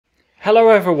Hello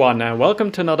everyone and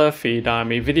welcome to another Feed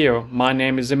Army video. My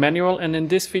name is Emmanuel and in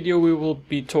this video we will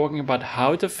be talking about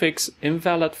how to fix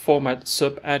invalid format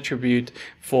sub-attribute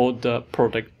for the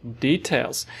product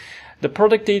details. The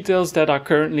product details that are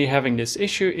currently having this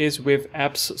issue is with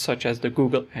apps such as the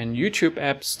Google and YouTube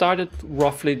app started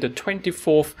roughly the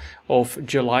 24th of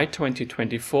July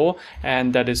 2024,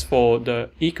 and that is for the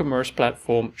e-commerce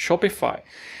platform Shopify.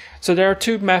 So there are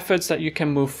two methods that you can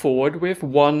move forward with.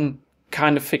 One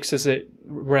kind of fixes it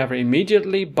rather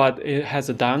immediately, but it has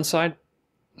a downside.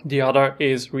 The other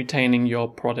is retaining your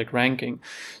product ranking.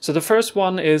 So the first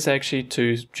one is actually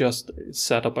to just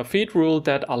set up a feed rule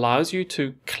that allows you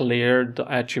to clear the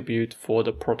attribute for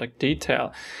the product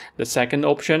detail. The second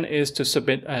option is to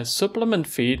submit a supplement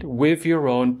feed with your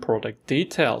own product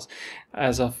details.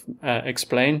 As I've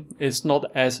explained, it's not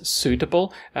as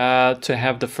suitable to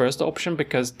have the first option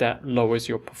because that lowers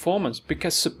your performance.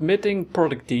 Because submitting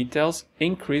product details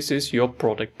increases your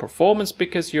product performance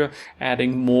because you're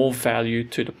adding more value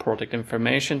to the product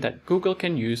information that Google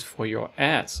can use for your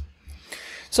ads.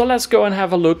 So let's go and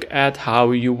have a look at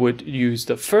how you would use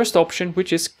the first option,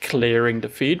 which is clearing the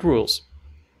feed rules.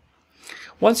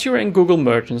 Once you're in Google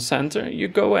Merchant Center, you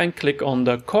go and click on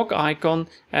the cog icon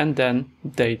and then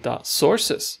Data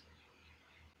Sources.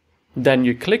 Then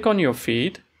you click on your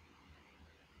feed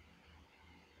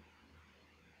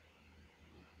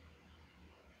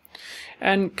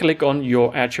and click on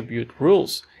your attribute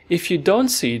rules. If you don't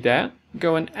see that,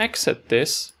 go and exit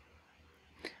this,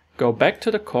 go back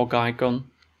to the cog icon,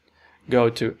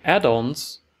 go to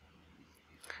Add-ons,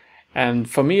 and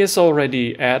for me it's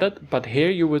already added, but here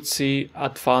you would see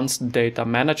Advanced Data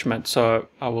Management. So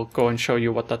I will go and show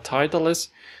you what the title is.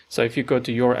 So if you go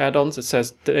to your add-ons, it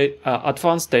says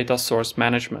Advanced Data Source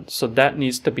Management. So that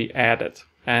needs to be added.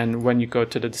 And when you go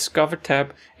to the Discover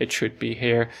tab, it should be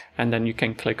here. And then you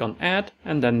can click on Add,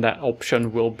 and then that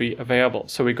option will be available.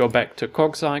 So we go back to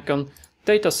Cogs icon,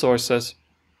 Data Sources,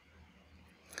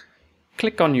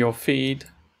 click on your feed,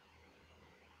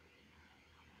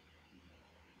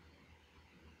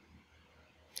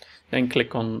 then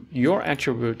click on your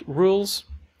attribute rules,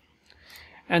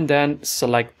 and then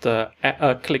select the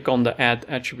click on the add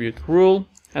attribute rule,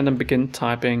 and then begin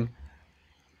typing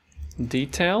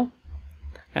detail,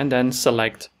 and then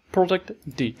select product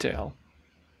detail.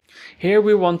 Here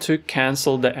we want to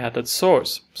cancel the added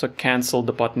source, so cancel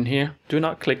the button here. Do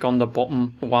not click on the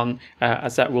bottom one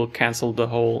as that will cancel the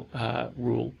whole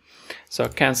rule. So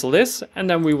cancel this, and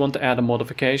then we want to add a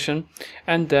modification,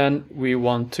 and then we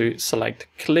want to select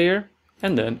clear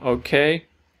and then OK,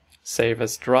 save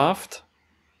as draft.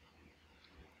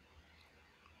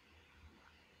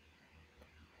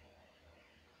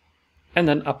 And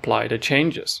then apply the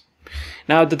changes.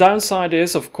 Now the downside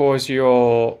is, of course,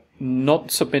 you're not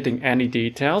submitting any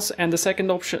details, and the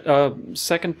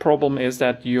second problem is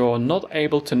that you're not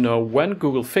able to know when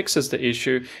Google fixes the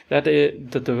issue that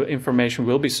the information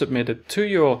will be submitted to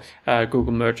your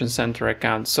Google Merchant Center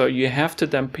account. So you have to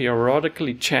then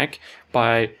periodically check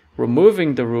by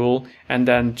removing the rule and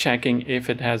then checking if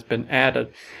it has been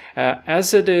added.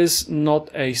 As it is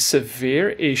not a severe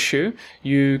issue,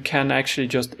 you can actually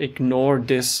just ignore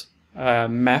this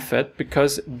method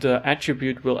because the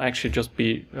attribute will actually just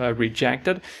be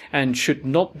rejected and should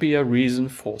not be a reason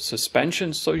for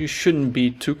suspension. So you shouldn't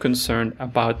be too concerned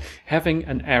about having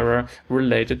an error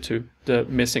related to the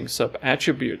missing sub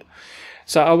attribute.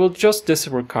 So I will just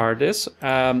disregard this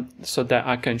so that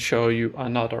I can show you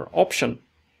another option.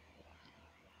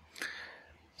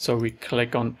 So we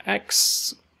click on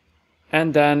X,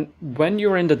 and then when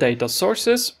you're in the data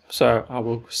sources, so I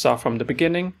will start from the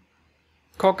beginning,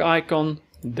 cog icon,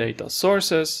 data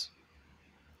sources,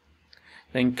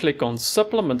 then click on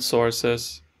supplement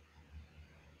sources,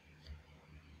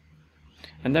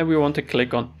 and then we want to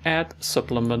click on add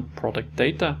supplement product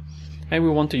data, and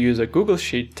we want to use a Google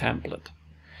Sheet template.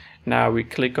 Now we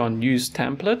click on use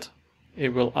template.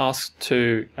 It will ask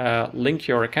to link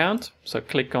your account, so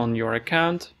click on your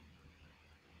account,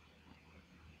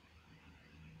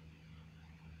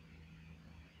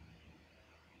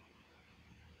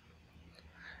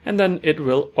 and then it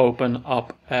will open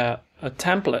up a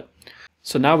template.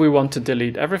 So now we want to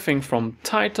delete everything from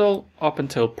title up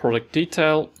until product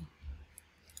detail,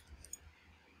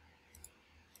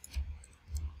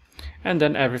 and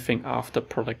then everything after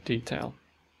product detail.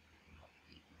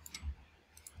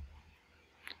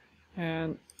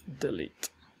 And delete.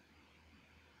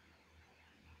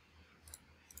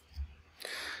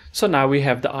 So now we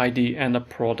have the ID and the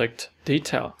product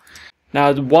detail.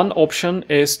 Now one option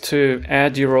is to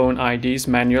add your own IDs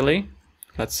manually.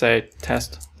 Let's say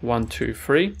test 1, 2,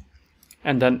 3,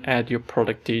 and then add your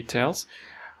product details.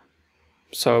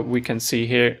 So we can see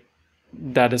here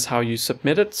that is how you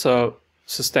submit it. So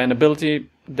sustainability,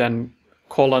 then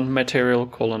colon material,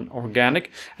 colon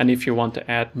organic. And if you want to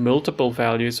add multiple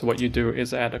values, what you do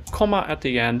is add a comma at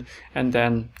the end, and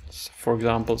then, for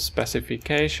example,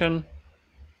 specification.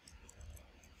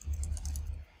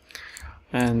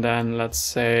 And then let's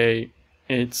say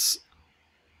it's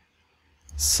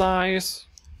size,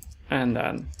 and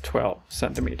then 12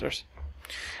 centimeters.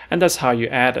 And that's how you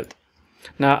add it.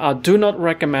 Now, I do not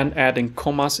recommend adding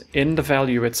commas in the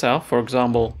value itself, for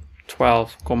example,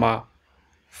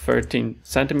 12,13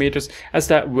 centimeters, as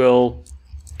that will,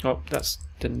 oh, that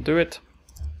didn't do it.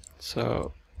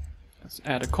 So let's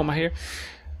add a comma here.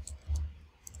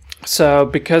 So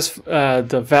because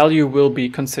the value will be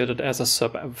considered as a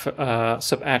sub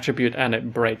attribute, and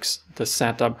it breaks the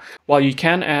setup. While you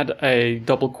can add a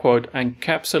double quote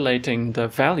encapsulating the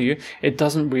value, it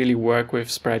doesn't really work with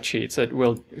spreadsheets. It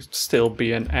will still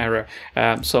be an error.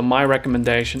 So my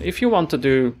recommendation, if you want to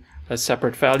do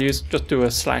separate values, just do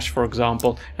a slash, for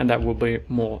example, and that will be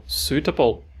more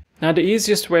suitable. Now, the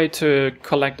easiest way to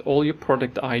collect all your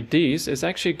product IDs is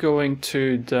actually going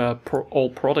to the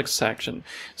all products section.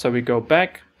 So we go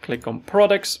back, click on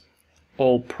products,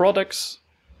 all products,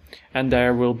 and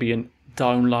there will be a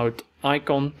download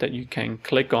icon that you can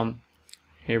click on.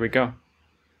 Here we go.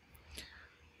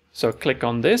 So click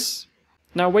on this.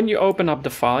 Now, when you open up the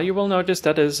file, you will notice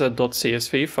that is a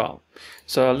 .csv file.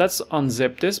 So let's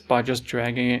unzip this by just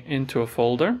dragging it into a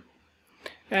folder.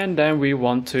 And then we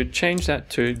want to change that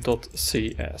to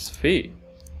 .csv.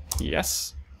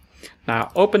 Yes. Now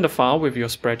open the file with your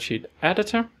spreadsheet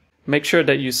editor. Make sure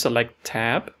that you select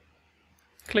tab.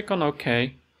 Click on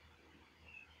OK.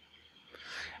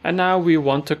 And now we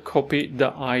want to copy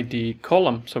the ID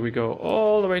column. So we go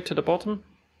all the way to the bottom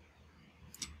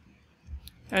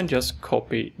and just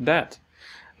copy that.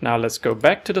 Now let's go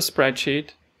back to the spreadsheet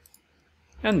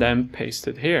and then paste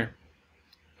it here.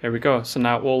 There we go. So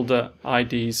now all the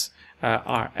IDs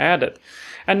are added.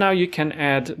 And now you can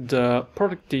add the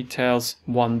product details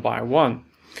one by one.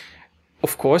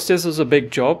 Of course, this is a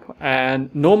big job, and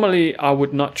normally I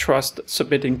would not trust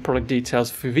submitting product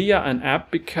details via an app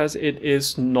because it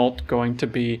is not going to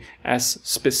be as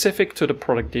specific to the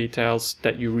product details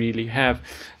that you really have.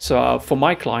 So for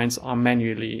my clients, I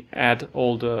manually add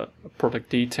all the product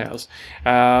details.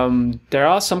 There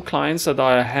are some clients that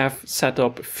I have set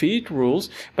up feed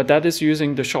rules, but that is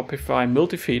using the Shopify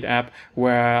multi-feed app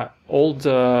where all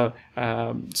the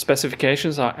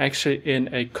specifications are actually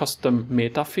in a custom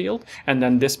meta field, and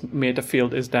then this meta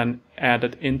field is then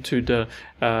added into the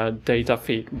data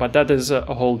feed. But that is a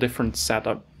whole different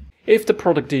setup. If the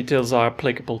product details are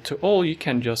applicable to all, you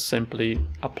can just simply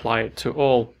apply it to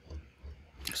all.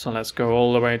 So let's go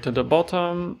all the way to the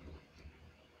bottom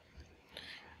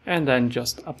and then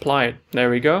just apply it. There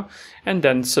we go. And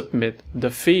then submit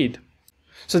the feed.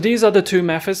 So these are the two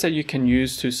methods that you can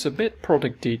use to submit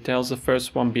product details. The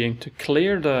first one being to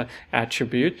clear the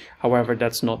attribute. However,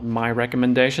 that's not my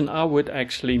recommendation. I would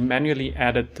actually manually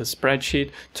edit the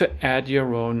spreadsheet to add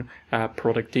your own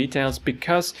product details,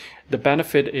 because the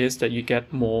benefit is that you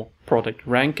get more product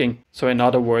ranking. So in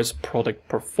other words, product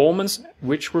performance,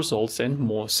 which results in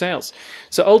more sales.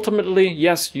 So ultimately,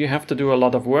 yes, you have to do a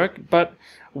lot of work, but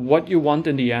what you want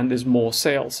in the end is more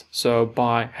sales. So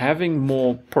by having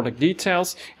more product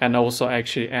details and also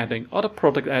actually adding other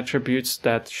product attributes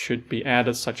that should be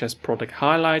added, such as product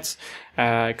highlights,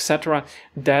 etc.,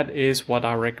 that is what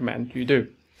I recommend you do.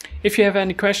 If you have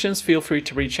any questions, feel free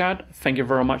to reach out. Thank you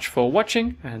very much for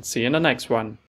watching, and see you in the next one.